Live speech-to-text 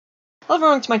Hello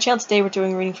everyone, to my channel. Today we're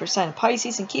doing a reading for a sign of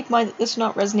Pisces, and keep in mind that this will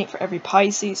not resonate for every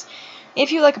Pisces.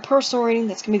 If you like a personal reading,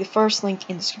 that's going to be the first link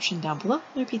in the description down below.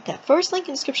 I repeat that, first link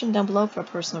in the description down below for a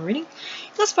personal reading.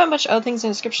 You can also find a bunch of other things in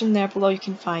the description there below. You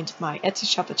can find my Etsy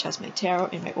shop which has my tarot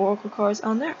and my oracle cards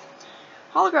on there.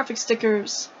 Holographic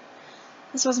stickers.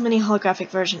 This was a mini holographic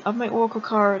version of my oracle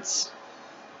cards.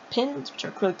 Pins, which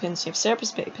are acrylic pins. You have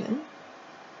Serapis Bay pin.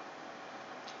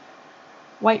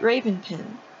 White Raven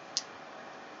pin.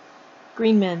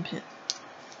 Green Man pin.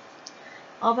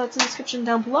 All that's in the description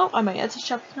down below. On my Etsy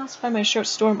shop, you can also find my short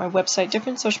store, my website,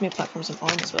 different social media platforms I'm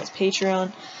on, as well as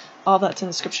Patreon. All that's in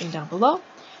the description down below.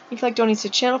 If you'd like donating to the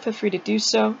channel, feel free to do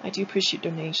so. I do appreciate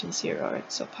donations here. Alright,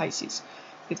 so Pisces.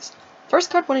 First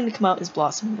card wanting to come out is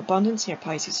Blossoming Abundance here,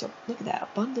 Pisces. So look at that.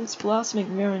 Abundance,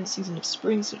 blossoming, we're in the season of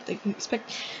spring, so they can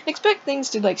expect things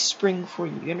to like spring for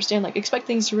you. You understand? Like expect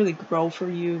things to really grow for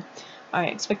you.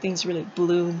 Alright, expect things to really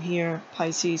bloom here,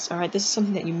 Pisces. Alright, this is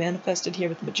something that you manifested here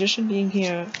with the Magician being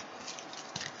here.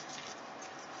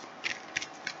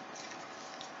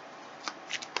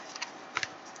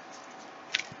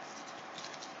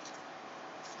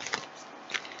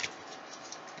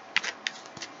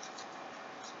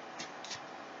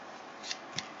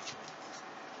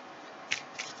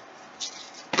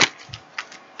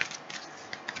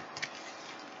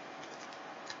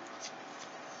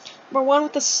 Number 1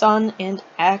 with the Sun and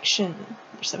action.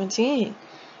 Number 17,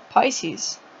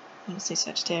 Pisces. I'm going to say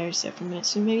Sagittarius there for a minute,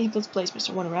 so maybe those placements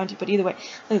are one around you, but either way,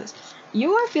 look at this.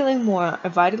 You are feeling more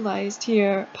vitalized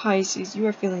here, Pisces. You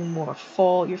are feeling more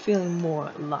full. You're feeling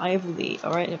more lively,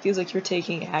 alright? And it feels like you're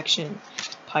taking action,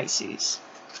 Pisces.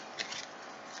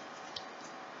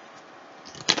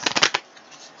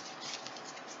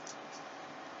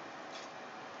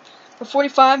 For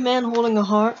 45, man holding a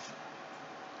heart.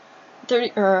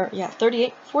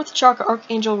 38, fourth chakra,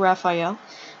 Archangel Raphael.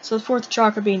 So the fourth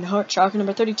chakra being the heart chakra.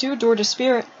 Number 32, door to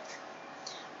spirit.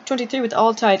 23 with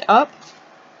all tied up.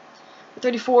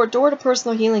 34, door to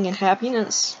personal healing and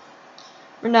happiness.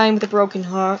 Number 9 with a broken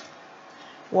heart.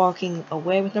 Walking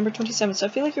away with number 27. So I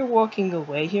feel like you're walking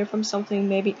away here from something,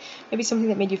 maybe something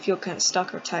that made you feel kind of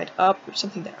stuck or tied up, or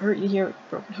something that hurt you here,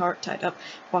 broken heart, tied up,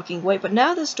 walking away. But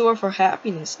now this door for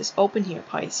happiness is open here,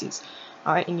 Pisces.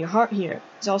 Alright, and your heart here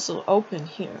is also open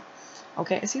here.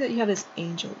 Okay, I see that you have this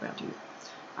angel around you.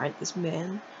 Alright, this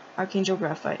man, Archangel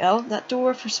Raphael. That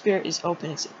door for spirit is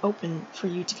open. It's open for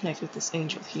you to connect with this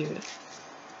angel here.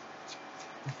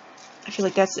 I feel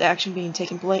like that's the action being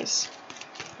taken place.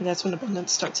 And that's when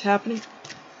abundance starts happening.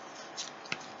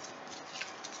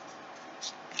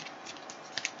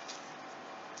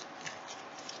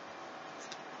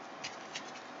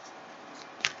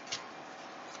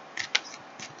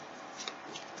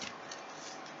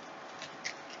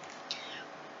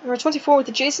 Number 24 with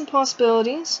adjacent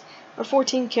possibilities, or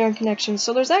 14 care and connections.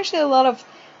 So there's actually a lot of,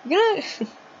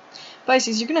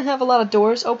 Pisces, you're gonna have a lot of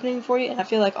doors opening for you, and I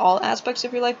feel like all aspects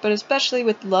of your life, but especially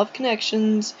with love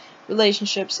connections,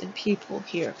 relationships, and people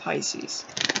here, Pisces.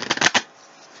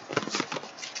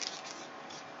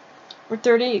 Number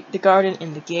 30, the garden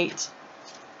and the gate.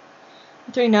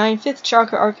 Number 39, fifth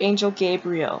chakra, Archangel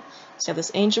Gabriel. So you have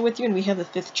this angel with you, and we have the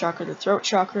fifth chakra, the throat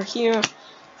chakra here.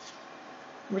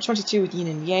 Number 22 with Yin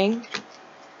and Yang. Number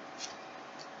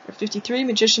 53,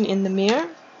 Magician in the Mirror.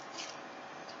 Number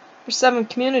 7,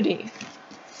 Community.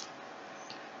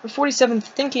 Number 47,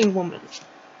 Thinking Woman.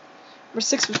 Number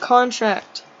 6 with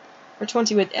Contract. Number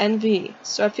 20 with Envy.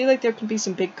 So I feel like there can be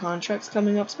some big contracts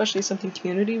coming up, especially something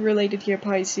community related here,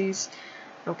 Pisces.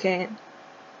 Okay.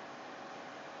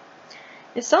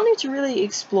 It's telling you to really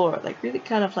explore, like really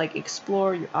kind of like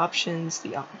explore your options,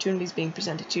 the opportunities being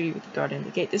presented to you with the garden and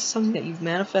the gate. This is something that you've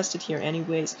manifested here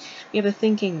anyways. We have a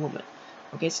thinking woman.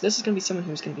 Okay, so this is going to be someone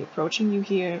who's going to be approaching you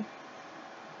here.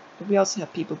 But we also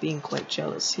have people being quite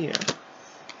jealous here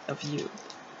of you.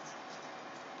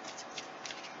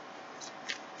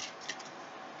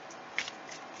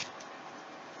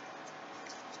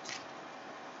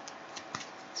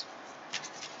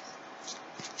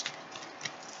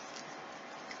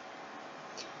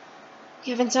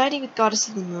 You have anxiety with Goddess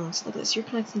of the Moon. So look at this. You're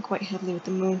connecting quite heavily with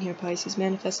the moon here, Pisces,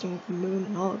 manifesting with the moon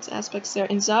and all its aspects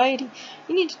there. Anxiety.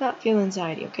 You need to not feel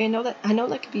anxiety, okay? I know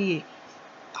that could be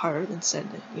harder than said,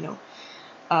 you know.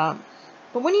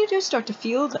 But when you do start to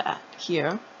feel that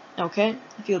here, okay,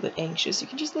 you feel a bit anxious, you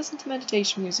can just listen to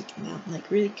meditation music and that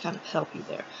like really kind of help you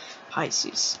there,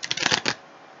 Pisces.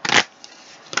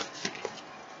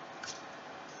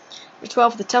 Number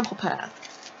 12, the Temple Path.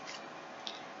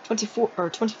 24 or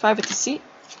 25 with Deceit.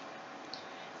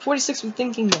 46 with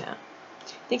Thinking Man.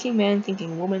 Thinking man,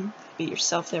 thinking woman. Be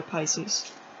yourself there,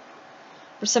 Pisces.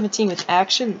 Number 17 with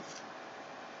Action.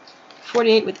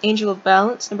 48 with Angel of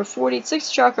Balance. Number 40,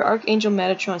 6th chakra, Archangel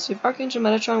Metatron. So you have Archangel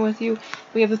Metatron with you.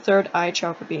 We have the 3rd eye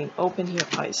chakra being open here,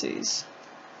 Pisces.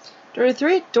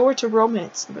 33, door to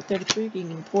romance. Number 33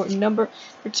 being an important number.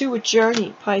 Number 2 with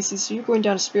journey, Pisces. So you're going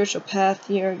down a spiritual path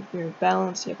here. You're in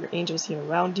balance. You have your angels here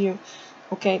around you.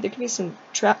 Okay, there can be some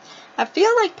I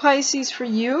feel like, Pisces, for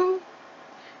you,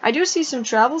 I do see some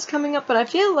travels coming up, but I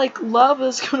feel like love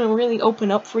is going to really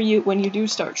open up for you when you do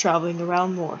start traveling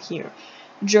around more here.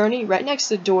 Journey, right next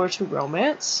to the door to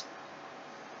romance.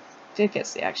 I think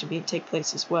that's the action being take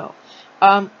place as well.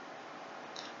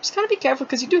 Just kind of be careful,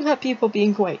 because you do have people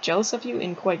being quite jealous of you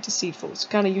and quite deceitful. So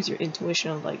kind of use your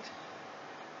intuition on, like,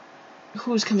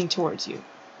 who's coming towards you.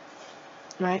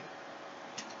 Right?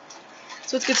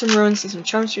 So let's get some runes and some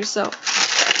charms for yourself.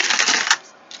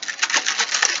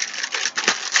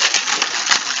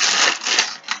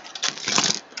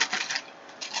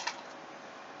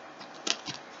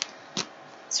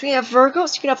 So we have Virgo,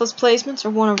 so you can have those placements or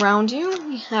one around you.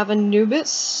 We have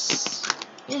Anubis.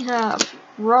 We have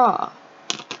Ra.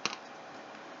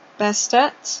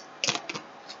 Bastet.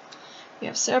 We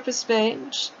have Serapis Bay,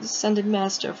 which is the Ascended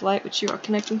Master of Light, which you are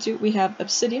connecting to. We have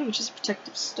Obsidian, which is a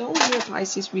protective stone. Here,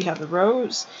 Pisces, we have the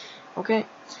Rose. Okay,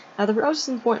 now the rose is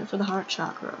important for the heart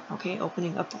chakra. Okay,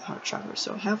 opening up the heart chakra.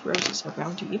 So have roses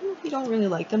around you, even if you don't really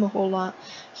like them a whole lot.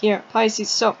 Here, Pisces.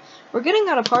 So we're getting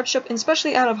out of hardship, and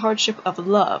especially out of hardship of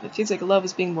love. It feels like love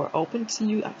is being more open to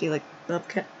you. I feel like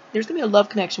there's gonna be a love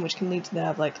connection, which can lead to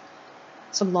that, like,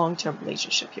 some long-term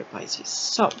relationship here, Pisces.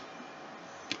 So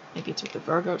maybe it's with the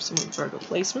Virgo or some of the Virgo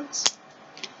placements.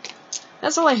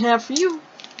 That's all I have for you.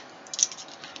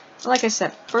 Like I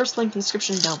said, first link in the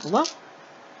description down below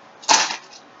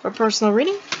for a personal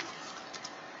reading.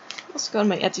 Also go to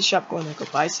my Etsy shop, go in there, go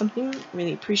buy something.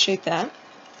 Really appreciate that.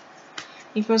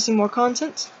 If you want to see more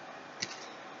content,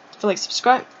 feel like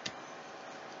subscribe.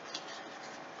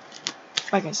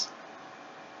 Bye guys.